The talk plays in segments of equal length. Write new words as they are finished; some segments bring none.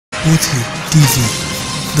পুঁথি TV,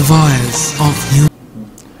 the voice of you.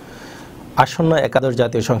 আসন্ন একাদশ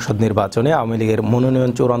জাতীয় সংসদ নির্বাচনে আওয়ামী লীগের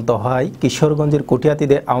মনোনয়ন চূড়ান্ত হয় কিশোরগঞ্জের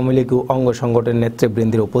কটিয়াদীতে আওয়ামী লীগ ও অঙ্গ সংগঠনের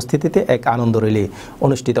নেতৃবৃন্দের উপস্থিতিতে এক আনন্দ র্যালি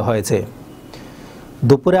অনুষ্ঠিত হয়েছে।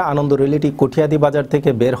 দুপুরে আনন্দ র্যালিটি কটিয়াদী বাজার থেকে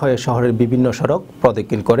বের হয়ে শহরের বিভিন্ন সড়ক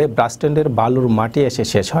প্রদক্ষিণ করে বাসস্ট্যান্ডের বালুর মাটি এসে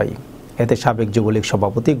শেষ হয়। এতে সাবেক যুবলীগ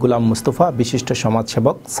সভাপতি গোলাম মুস্তফা, বিশিষ্ট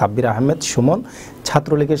সমাজসেবক সাব্বির আহমেদ সুমন,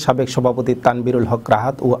 ছাত্রলীগের সাবেক সভাপতি তানবিরুল হক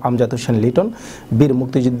রাহাত ও আমজাদ হোসেন লিটন, বীর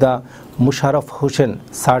মুক্তিযোদ্ধা মুশারফ হোসেন,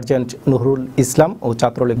 সার্জেন্ট নুরুল ইসলাম ও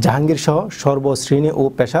ছাত্রলীগ জাহাঙ্গীর সহ সর্বশ্রেণী ও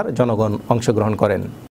পেশার জনগণ অংশগ্রহণ করেন।